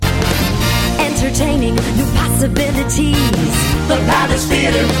possibilities. The Palace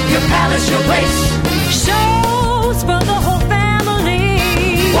Theater, your palace, your place. Shows for the whole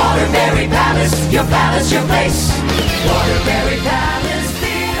family. Waterbury Palace, your place. Waterbury Palace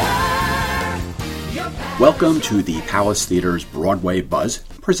Theater, your palace. Welcome to the Palace Theater's Broadway Buzz,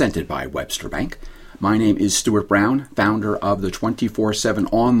 presented by Webster Bank. My name is Stuart Brown, founder of the 24/7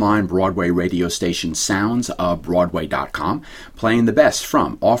 online Broadway radio station soundsofbroadway.com, playing the best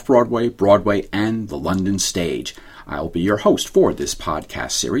from Off-Broadway, Broadway, and the London stage. I'll be your host for this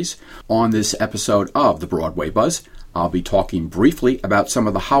podcast series. On this episode of the Broadway Buzz, I'll be talking briefly about some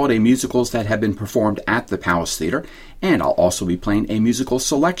of the holiday musicals that have been performed at the Palace Theater, and I'll also be playing a musical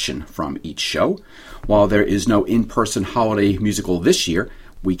selection from each show. While there is no in-person holiday musical this year,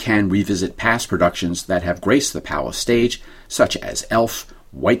 we can revisit past productions that have graced the Palace stage, such as Elf,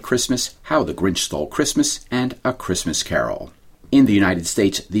 White Christmas, How the Grinch Stole Christmas, and A Christmas Carol. In the United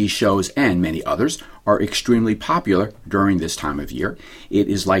States, these shows and many others are extremely popular during this time of year. It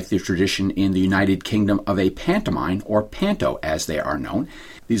is like the tradition in the United Kingdom of a pantomime, or panto as they are known.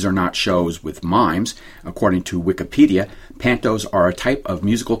 These are not shows with mimes. According to Wikipedia, pantos are a type of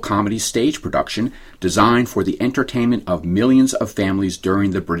musical comedy stage production designed for the entertainment of millions of families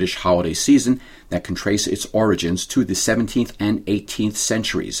during the British holiday season that can trace its origins to the 17th and 18th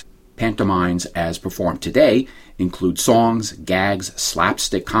centuries. Pantomimes as performed today include songs, gags,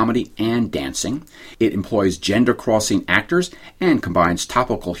 slapstick comedy, and dancing. It employs gender-crossing actors and combines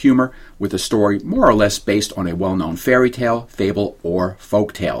topical humor with a story more or less based on a well-known fairy tale, fable, or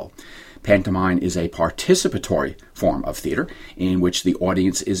folk tale. Pantomime is a participatory form of theater in which the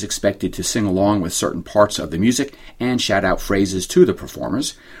audience is expected to sing along with certain parts of the music and shout out phrases to the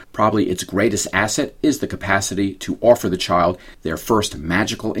performers. Probably its greatest asset is the capacity to offer the child their first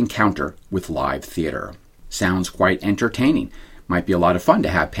magical encounter with live theater. Sounds quite entertaining. Might be a lot of fun to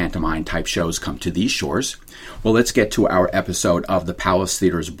have pantomime-type shows come to these shores. Well, let's get to our episode of the Palace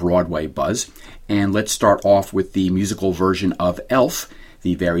Theater's Broadway Buzz, and let's start off with the musical version of Elf,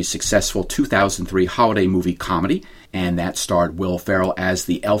 the very successful 2003 holiday movie comedy, and that starred Will Ferrell as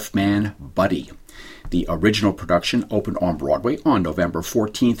the Elfman Buddy. The original production opened on Broadway on November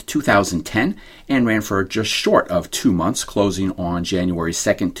 14th, 2010, and ran for just short of 2 months, closing on January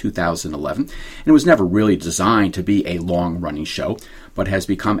 2nd, 2011. And it was never really designed to be a long-running show, but has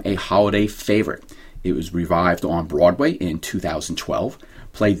become a holiday favorite. It was revived on Broadway in 2012,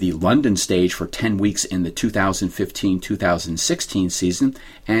 played the London stage for 10 weeks in the 2015-2016 season,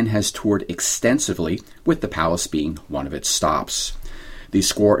 and has toured extensively, with the Palace being one of its stops. The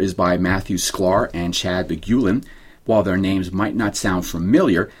score is by Matthew Sklar and Chad McEwen. While their names might not sound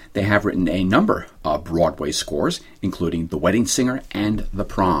familiar, they have written a number of Broadway scores, including The Wedding Singer and The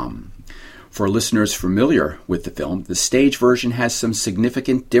Prom. For listeners familiar with the film, the stage version has some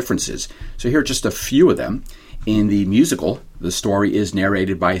significant differences, so here are just a few of them. In the musical, the story is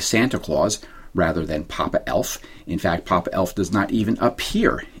narrated by Santa Claus rather than Papa Elf. In fact, Papa Elf does not even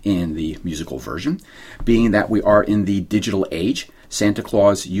appear in the musical version. Being that we are in the digital age, Santa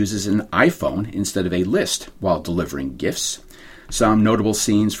Claus uses an iPhone instead of a list while delivering gifts. Some notable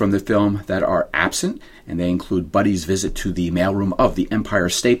scenes from the film that are absent, and they include Buddy's visit to the mailroom of the Empire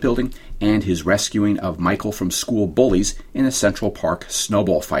State Building and his rescuing of Michael from school bullies in a Central Park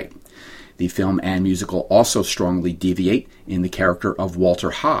snowball fight. The film and musical also strongly deviate in the character of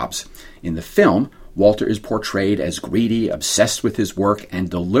Walter Hobbs. In the film, Walter is portrayed as greedy, obsessed with his work, and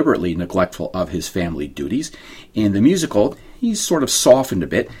deliberately neglectful of his family duties. In the musical, he's sort of softened a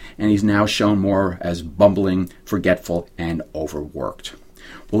bit, and he's now shown more as bumbling, forgetful, and overworked.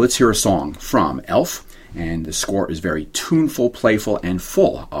 Well, let's hear a song from Elf, and the score is very tuneful, playful, and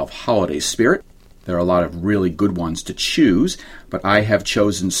full of holiday spirit. There are a lot of really good ones to choose, but I have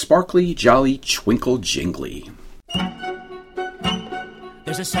chosen Sparkly, Jolly, Twinkle, Jingly.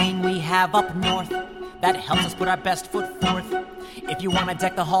 There's a saying we have up north that helps us put our best foot forth. If you want to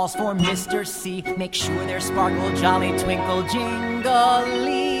deck the halls for Mr. C, make sure they're sparkle, jolly, twinkle, jingly.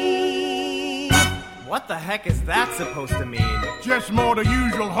 What the heck is that supposed to mean? Just more the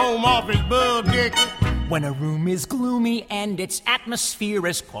usual home office bug, Dick. When a room is gloomy and its atmosphere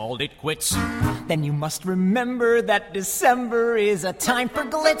is called it quits, then you must remember that December is a time for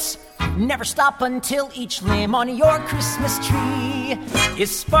glitz. Never stop until each lamb on your Christmas tree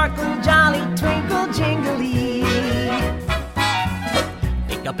is sparkle, jolly, twinkle, jingly.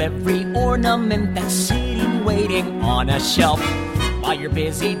 Pick up every ornament that's sitting waiting on a shelf. While you're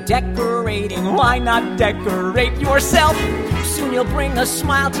busy decorating, why not decorate yourself? Soon you'll bring a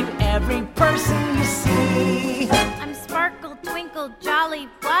smile to every person you see. I'm sparkle, twinkle, jolly,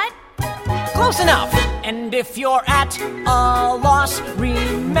 what? Close enough! And if you're at a loss,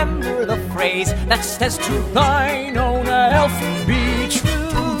 remember the phrase that says to thine own elf be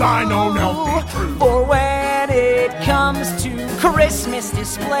true. Thine own elf be true. For when it comes to Christmas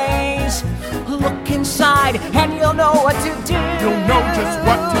displays, look inside and you'll know what to do. You'll know just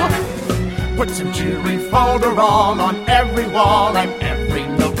what to do. Put some cheery folderol on every wall and every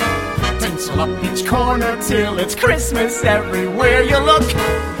nook. Tinsel up each corner till it's Christmas everywhere you look.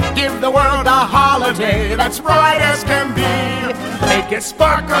 Give the world a holiday that's bright as can be. Make it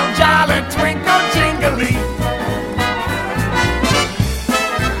sparkle, jolly, twinkle, jingly.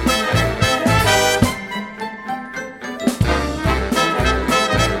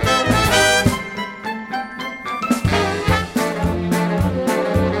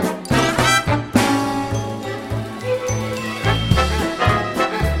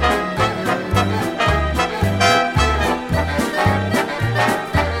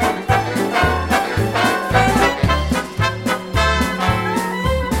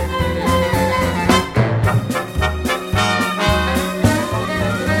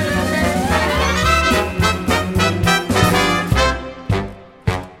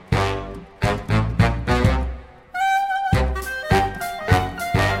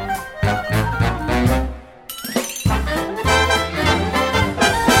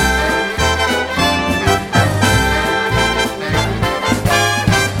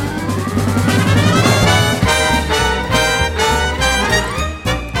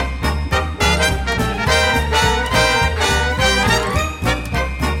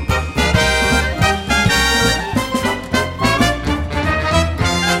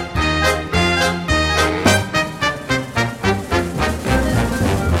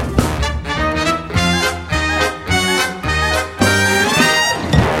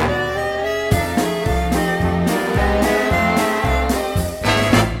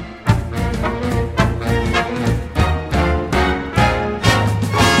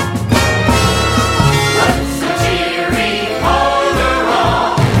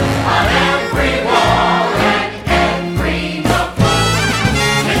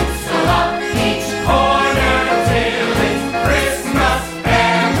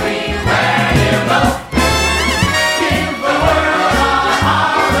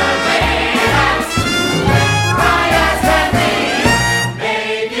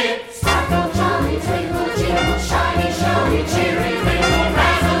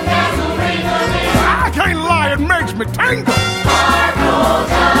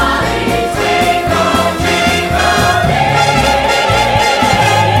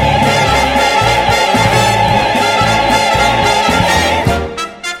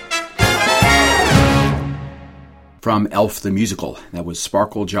 From Elf the Musical. That was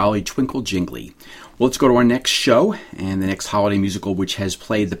Sparkle, Jolly, Twinkle, Jingly. Well, let's go to our next show, and the next holiday musical which has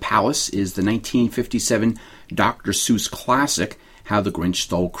played the Palace is the 1957 Dr. Seuss classic, How the Grinch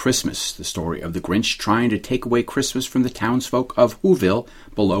Stole Christmas, the story of the Grinch trying to take away Christmas from the townsfolk of Whoville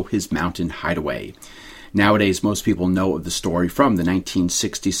below his mountain hideaway. Nowadays, most people know of the story from the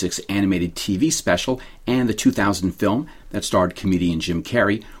 1966 animated TV special and the 2000 film that starred comedian Jim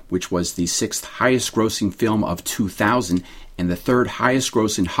Carrey, which was the 6th highest grossing film of 2000 and the 3rd highest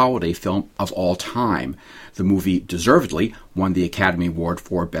grossing holiday film of all time. The movie deservedly won the Academy Award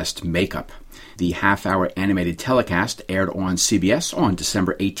for Best Makeup. The half-hour animated telecast aired on CBS on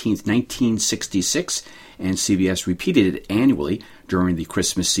December 18, 1966, and CBS repeated it annually during the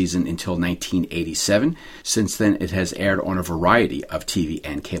Christmas season until 1987. Since then, it has aired on a variety of TV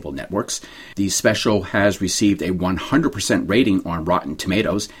and cable networks. The special has received a 100% rating on Rotten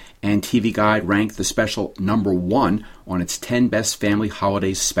Tomatoes, and TV Guide ranked the special number 1 on its 10 Best Family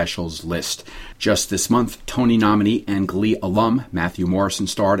Holiday Specials list. Just this month, Tony nominee and Glee alum Matthew Morrison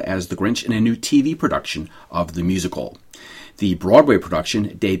starred as the Grinch in a new TV production of the musical. The Broadway production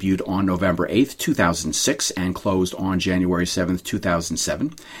debuted on November 8, 2006 and closed on January 7,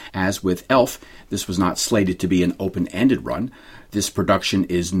 2007. As with Elf, this was not slated to be an open-ended run. This production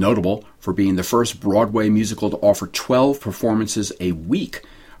is notable for being the first Broadway musical to offer 12 performances a week.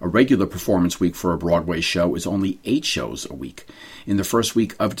 A regular performance week for a Broadway show is only 8 shows a week. In the first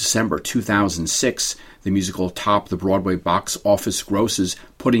week of December 2006, the musical topped the Broadway box office grosses,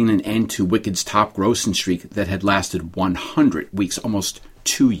 putting an end to Wicked's top grossing streak that had lasted 100 weeks, almost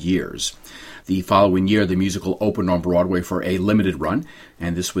 2 years. The following year, the musical opened on Broadway for a limited run,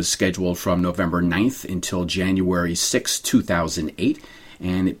 and this was scheduled from November 9th until January 6, 2008,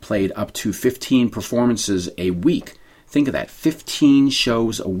 and it played up to 15 performances a week. Think of that, 15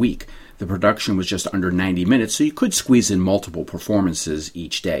 shows a week. The production was just under 90 minutes, so you could squeeze in multiple performances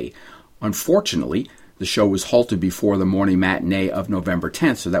each day. Unfortunately, The show was halted before the morning matinee of November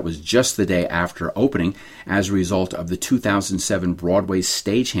 10th, so that was just the day after opening, as a result of the 2007 Broadway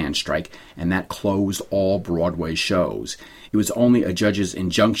stagehand strike, and that closed all Broadway shows. It was only a judge's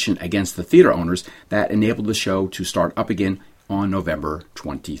injunction against the theater owners that enabled the show to start up again on November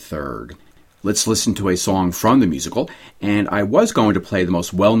 23rd. Let's listen to a song from the musical, and I was going to play the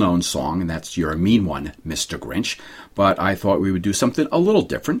most well-known song, and that's You're a Mean One, Mr. Grinch, but I thought we would do something a little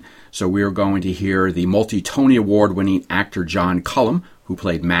different, so we are going to hear the multi-Tony Award-winning actor John Cullum, who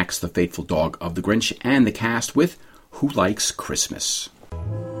played Max the Faithful Dog of the Grinch, and the cast with Who Likes Christmas?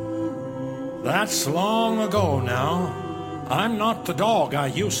 That's long ago now. I'm not the dog I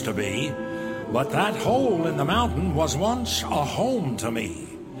used to be, but that hole in the mountain was once a home to me.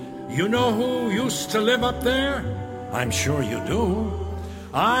 You know who used to live up there? I'm sure you do.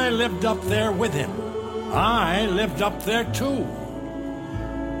 I lived up there with him. I lived up there too.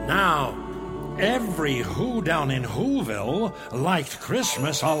 Now, every Who down in Whoville liked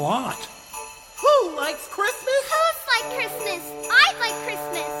Christmas a lot. Who likes Christmas? Who's like Christmas? I like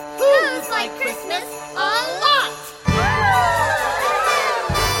Christmas. Who's like Christmas? A lot.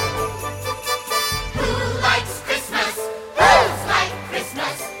 Who likes Christmas? Who's like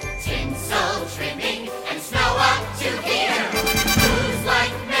Christmas? Tinsel trimming and snow up to here. Who's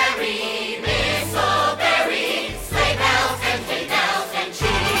like Mary Mistleberry? Sleigh bells and hay bells and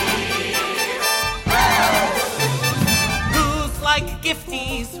cheer. Who's like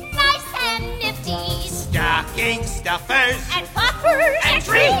Gifties? Nice and nifty. Stocking stuffers. And poppers And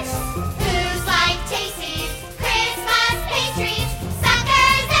treats. Who's like Tacy's Christmas pastries?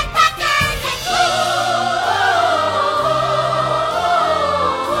 Suckers and puckers and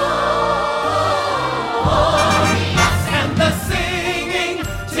And the singing,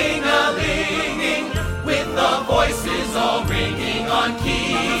 ting-a-linging, with the voices all ringing on key.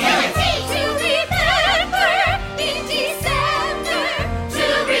 To remember in December. to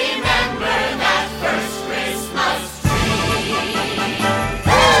remember that first Christmas tree.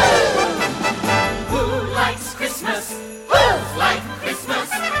 Who likes Christmas? Who's like Christmas?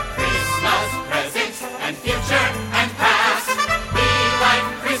 Christmas present and future and past. We like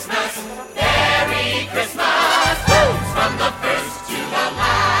Christmas. Merry Christmas. Who's from the first to the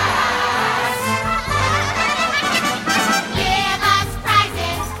last? Give us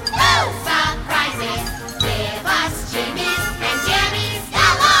prizes. Who surprises? Give us jimmies and jammies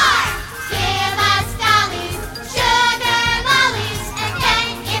galore. Give us dollies, sugar lollies, and then,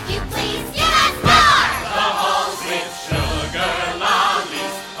 if you please, give us more. The halls with sugar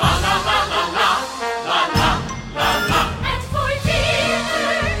lollies, la la la la la, la la la la. And for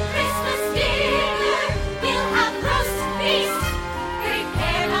dinner, Christmas dinner, we'll have roast beef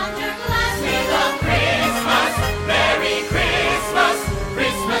prepared under glass. With a Christmas, Merry Christmas,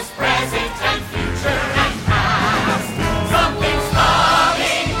 Christmas present and future and past. Something's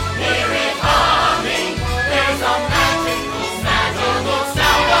coming, hear it humming. There's a magical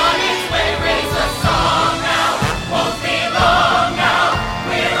sound on its way. Raise a song now, won't be long now.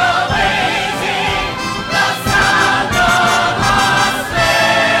 We're awaiting the sound of a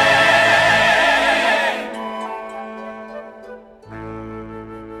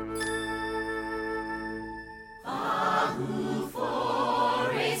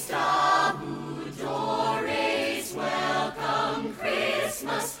Forest, Dores, welcome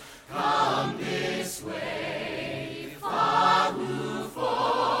Christmas, come this way. Fahu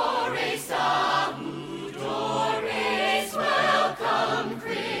Forest, Dores, welcome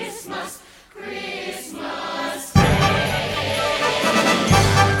Christmas, Christmas Day.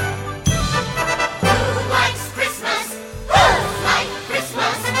 Who likes Christmas? Who's like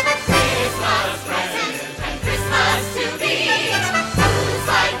Christmas? Christmas present and Christmas to be. Who's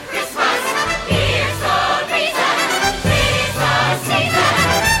like Christmas? Here's the reason. 'Tis the season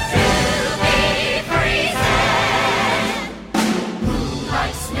to be present. Who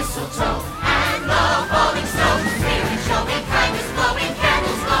likes mistletoe and the falling snow? Spirit showing, kindness glowing,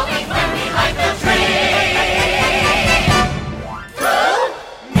 candles glowing when we light the tree. Who?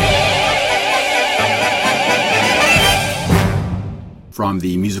 Me. From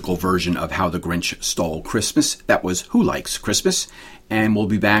the musical version of How the Grinch Stole Christmas, that was Who Likes Christmas? And we'll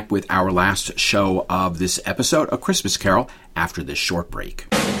be back with our last show of this episode, A Christmas Carol, after this short break.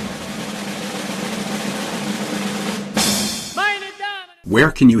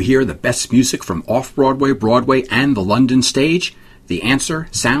 Where can you hear the best music from Off-Broadway, Broadway, and the London stage? The answer,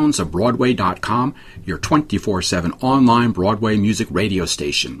 soundsofbroadway.com, your 24/7 online Broadway music radio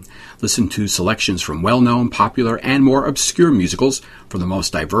station. Listen to selections from well-known, popular, and more obscure musicals for the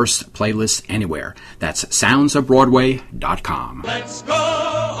most diverse playlists anywhere. That's soundsofbroadway.com. Let's go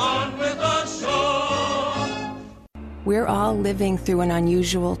on with the show. We're all living through an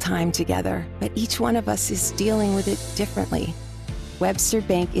unusual time together, but each one of us is dealing with it differently. Webster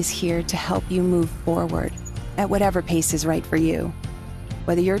Bank is here to help you move forward at whatever pace is right for you.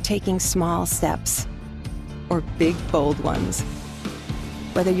 Whether you're taking small steps or big, bold ones.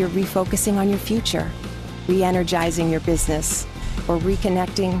 Whether you're refocusing on your future, re-energizing your business, or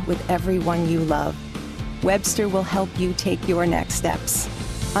reconnecting with everyone you love, Webster will help you take your next steps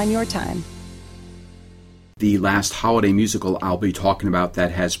on your time. The last holiday musical I'll be talking about that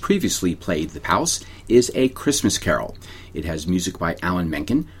has previously played the Palace is A Christmas Carol. It has music by Alan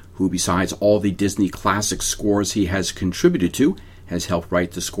Menken, who besides all the Disney classic scores he has contributed to, has helped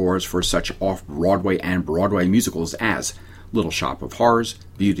write the scores for such off-Broadway and Broadway musicals as Little Shop of Horrors,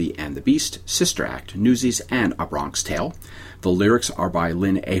 Beauty and the Beast, Sister Act, Newsies, and A Bronx Tale. The lyrics are by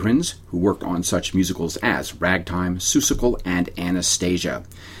Lynn Ahrens, who worked on such musicals as Ragtime, Seussical, and Anastasia.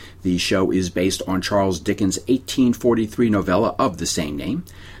 The show is based on Charles Dickens' 1843 novella of the same name.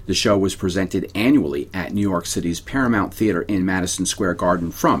 The show was presented annually at New York City's Paramount Theater in Madison Square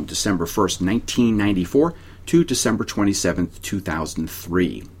Garden from December 1st, 1994 to December 27,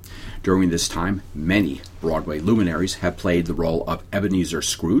 2003. During this time, many Broadway luminaries have played the role of Ebenezer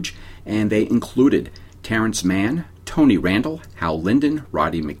Scrooge, and they included Terrence Mann, Tony Randall, Hal Linden,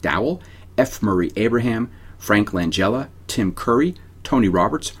 Roddy McDowall, F. Murray Abraham, Frank Langella, Tim Curry, Tony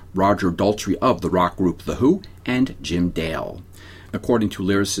Roberts, Roger Daltrey of the rock group The Who, and Jim Dale. According to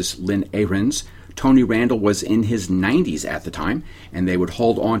lyricist Lynn Ahrens, Tony Randall was in his 90s at the time, and they would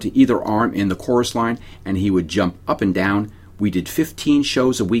hold on to either arm in the chorus line, and he would jump up and down. We did 15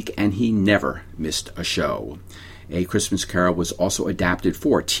 shows a week, and he never missed a show. A Christmas Carol was also adapted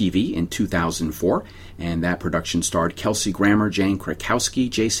for TV in 2004, and that production starred Kelsey Grammer, Jane Krakowski,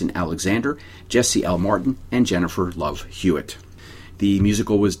 Jason Alexander, Jesse L. Martin, and Jennifer Love Hewitt. The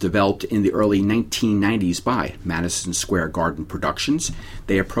musical was developed in the early 1990s by Madison Square Garden Productions.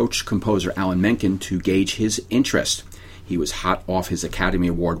 They approached composer Alan Menken to gauge his interest. He was hot off his Academy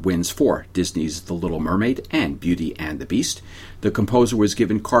Award wins for Disney's The Little Mermaid and Beauty and the Beast. The composer was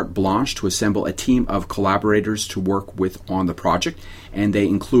given carte blanche to assemble a team of collaborators to work with on the project, and they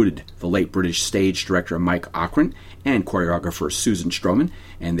included the late British stage director Mike Ockrent and choreographer Susan Stroman,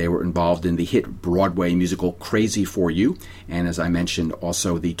 and they were involved in the hit Broadway musical Crazy for You, and as I mentioned,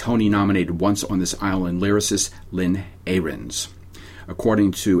 also the Tony-nominated Once on This Island lyricist Lynn Ahrens.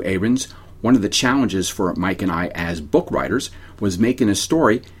 According to Ahrens, one of the challenges for Mike and I as book writers was making a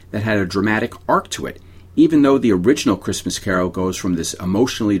story that had a dramatic arc to it. Even though the original Christmas Carol goes from this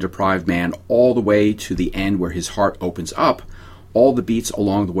emotionally deprived man all the way to the end where his heart opens up, all the beats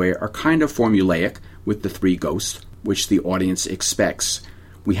along the way are kind of formulaic with the three ghosts, which the audience expects.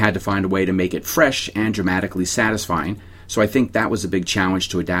 We had to find a way to make it fresh and dramatically satisfying, so I think that was a big challenge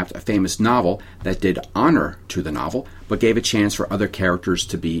to adapt a famous novel that did honor to the novel, but gave a chance for other characters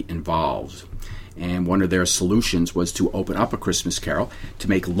to be involved. And one of their solutions was to open up A Christmas Carol, to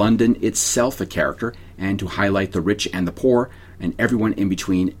make London itself a character, and to highlight the rich and the poor, and everyone in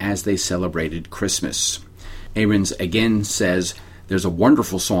between as they celebrated Christmas. Ahrens again says, "There's a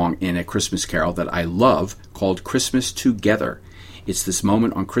wonderful song in A Christmas Carol that I love called Christmas Together. It's this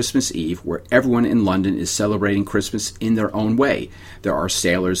moment on Christmas Eve where everyone in London is celebrating Christmas in their own way. There are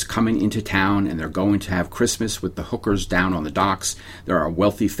sailors coming into town and they're going to have Christmas with the hookers down on the docks. There are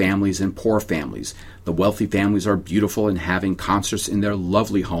wealthy families and poor families. The wealthy families are beautiful and having concerts in their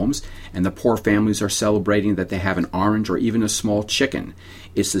lovely homes, and the poor families are celebrating that they have an orange or even a small chicken.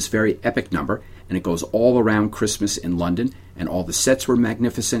 It's this very epic number, and it goes all around Christmas in London, and all the sets were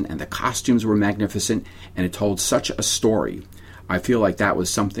magnificent and the costumes were magnificent, and it told such a story. I feel like that was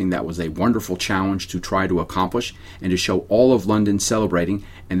something that was a wonderful challenge to try to accomplish and to show all of London celebrating,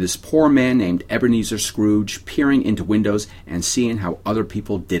 and this poor man named Ebenezer Scrooge peering into windows and seeing how other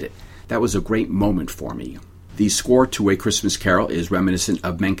people did it. That was a great moment for me." The score to A Christmas Carol is reminiscent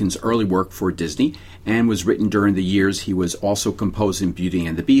of Menken's early work for Disney and was written during the years he was also composing Beauty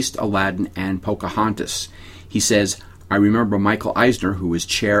and the Beast, Aladdin, and Pocahontas. He says, "I remember Michael Eisner, who was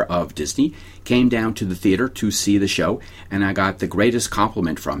chair of Disney, came down to the theater to see the show, and I got the greatest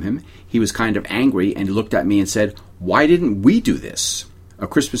compliment from him. He was kind of angry, and he looked at me and said, 'Why didn't we do this?'" A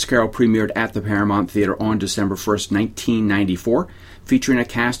Christmas Carol premiered at the Paramount Theater on December 1st, 1994, featuring a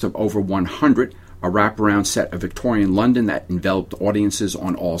cast of over 100, a wraparound set of Victorian London that enveloped audiences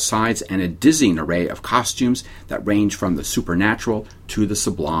on all sides, and a dizzying array of costumes that range from the supernatural to the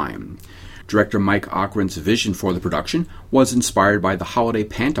sublime. Director Mike Ockeren's vision for the production was inspired by the holiday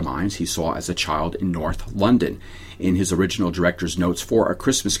pantomimes he saw as a child in North London. In his original director's notes for A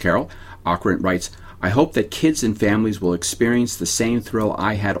Christmas Carol, Ockeren writes, "I hope that kids and families will experience the same thrill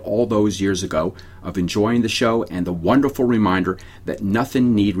I had all those years ago of enjoying the show and the wonderful reminder that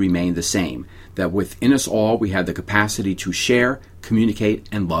nothing need remain the same, that within us all we have the capacity to share, communicate,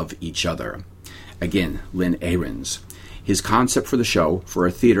 and love each other." Again, Lynn Ahrens. His concept for the show, for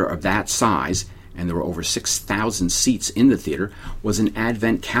a theater of that size, and there were over 6,000 seats in the theater, was an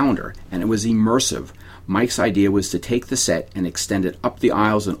advent calendar, and it was immersive. Mike's idea was to take the set and extend it up the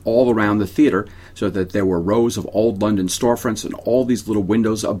aisles and all around the theater so that there were rows of old London storefronts and all these little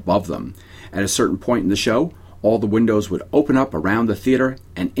windows above them. At a certain point in the show, all the windows would open up around the theater,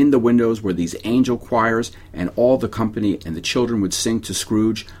 and in the windows were these angel choirs, and all the company and the children would sing to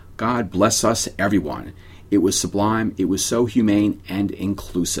Scrooge, "God bless us, everyone." It was sublime, it was so humane and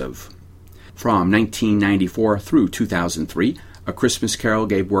inclusive. From 1994 through 2003, A Christmas Carol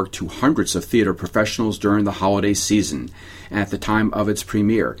gave work to hundreds of theater professionals during the holiday season. At the time of its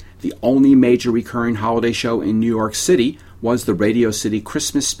premiere, the only major recurring holiday show in New York City was the Radio City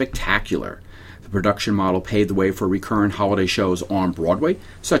Christmas Spectacular. The production model paved the way for recurrent holiday shows on Broadway,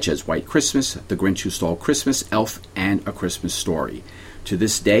 such as White Christmas, The Grinch Who Stole Christmas, Elf, and A Christmas Story. To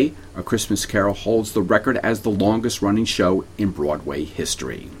this day, A Christmas Carol holds the record as the longest-running show in Broadway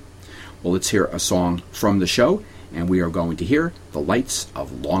history. Well, let's hear a song from the show, and we are going to hear The Lights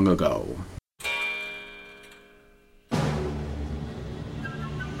of Long Ago.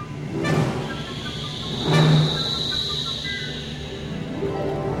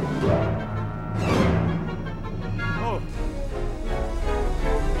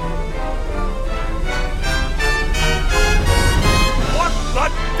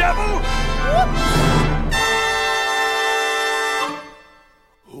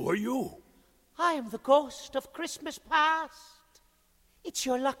 I am the ghost of Christmas past. It's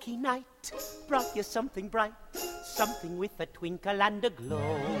your lucky night, brought you something bright, something with a twinkle and a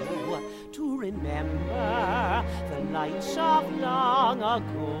glow, to remember the lights of long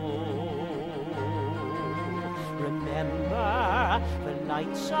ago. Remember the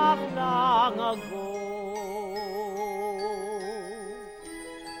lights of long ago.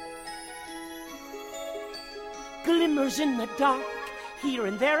 Glimmers in the dark, here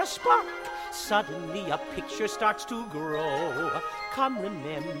and there a spark. Suddenly a picture starts to grow. Come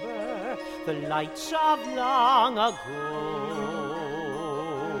remember the lights of long ago.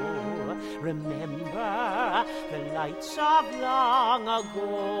 Remember the lights of long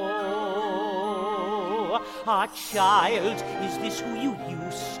ago. Ah, child, is this who you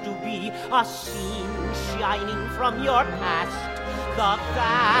used to be? A scene shining from your past. The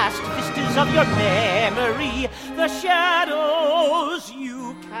vast vistas of your memory, the shadows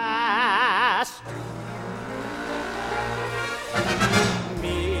you cast.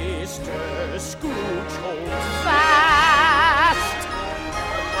 Mr. Scrooge, hold fast.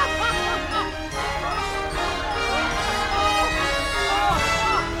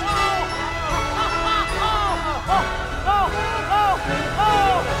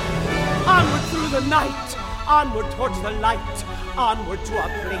 Onward through the night, onward towards the light, onward to a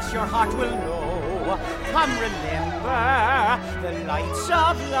place your heart will know. Come remember the lights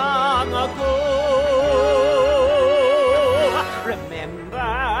of long ago.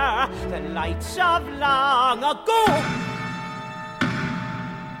 Remember the lights of long ago.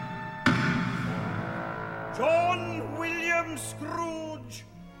 John William Scrooge,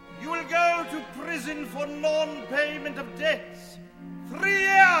 you will go to prison for non-payment of debts. 3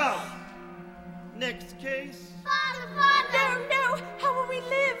 years. Next case. Father, Father! No, no! How will we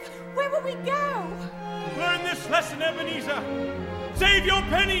live? Where will we go? Learn this lesson, Ebenezer. Save your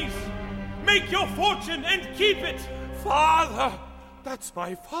pennies. Make your fortune and keep it. Father! That's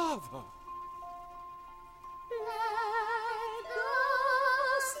my father. Let the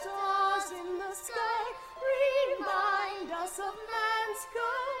stars in the sky remind us of man's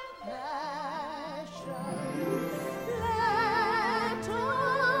compassion. Let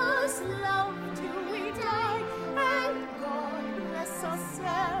us love till we die, and God bless us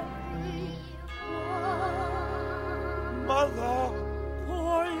everyone. Mother!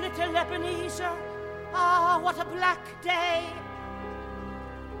 Poor little Ebenezer. Ah, what a black day.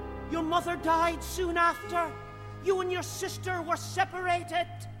 Your mother died soon after. You and your sister were separated.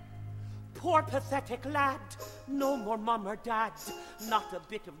 Poor pathetic lad. No more mum or dad. Not a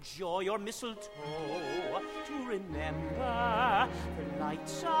bit of joy or mistletoe to remember the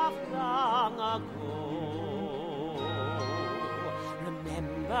lights of long ago.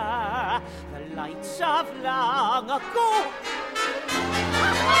 Remember the lights of long ago.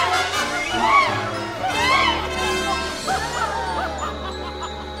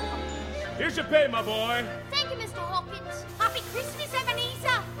 Here's your pay, my boy. Thank you, Mr. Hawkins. Happy Christmas,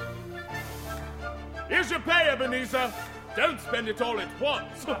 Ebenezer. Here's your pay, Ebenezer. Don't spend it all at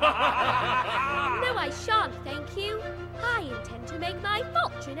once. No, I shan't, thank you. I intend to make my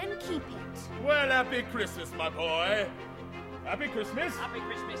fortune and keep it. Well, happy Christmas, my boy. Happy Christmas. Happy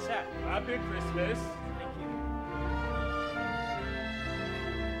Christmas, sir. Happy Christmas. Thank you.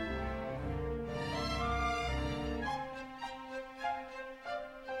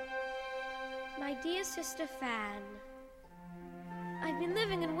 My dear Sister Fan, I've been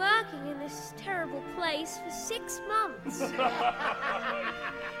living and working in this terrible place for 6 months. I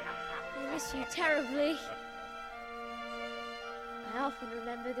miss you terribly. I often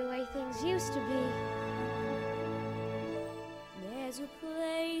remember the way things used to be. There's a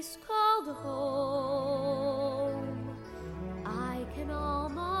place called home I can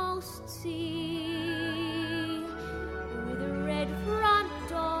almost see, with a red front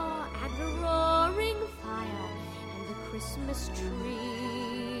door and a roaring fire and a Christmas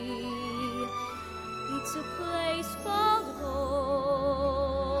tree. It's a place called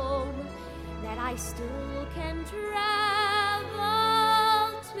home that I still can travel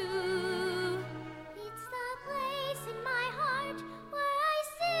to. It's the place in my heart where I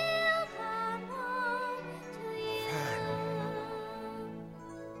still come home to you.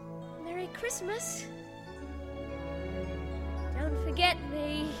 Merry Christmas. Don't forget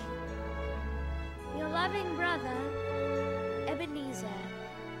me. Your loving brother, Ebenezer.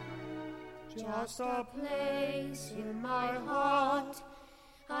 Just a place in my heart,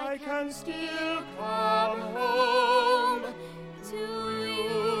 I can still come home to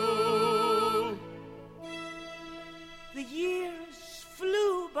you. The years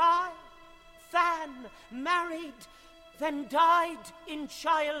flew by. Fan married, then died in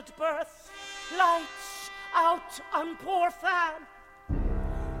childbirth. Lights out on poor Fan.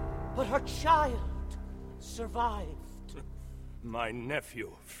 But her child survived. My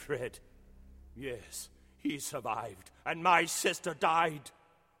nephew, Fred. Yes, he survived, and my sister died.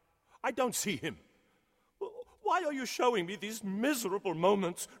 I don't see him. Why are you showing me these miserable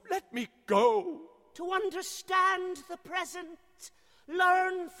moments? Let me go. To understand the present,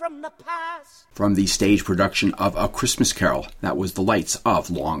 learn from the past. From the stage production of A Christmas Carol, that was The Lights of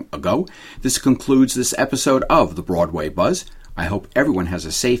Long Ago. This concludes this episode of the Broadway Buzz. I hope everyone has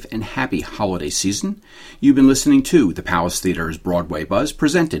a safe and happy holiday season. You've been listening to the Palace Theater's Broadway Buzz,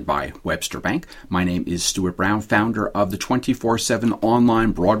 presented by Webster Bank. My name is Stuart Brown, founder of the 24/7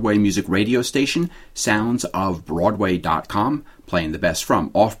 online Broadway music radio station, soundsofbroadway.com, playing the best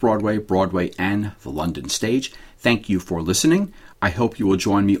from off-Broadway, Broadway, and the London stage. Thank you for listening. I hope you will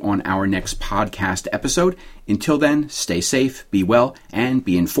join me on our next podcast episode. Until then, stay safe, be well, and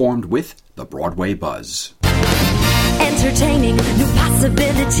be informed with the Broadway Buzz. Entertaining new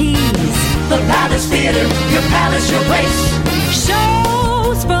possibilities. The Palace Theater, your palace, your place.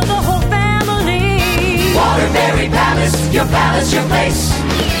 Shows for the whole family. Waterbury Palace, your place.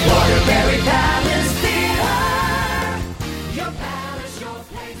 Waterbury Palace.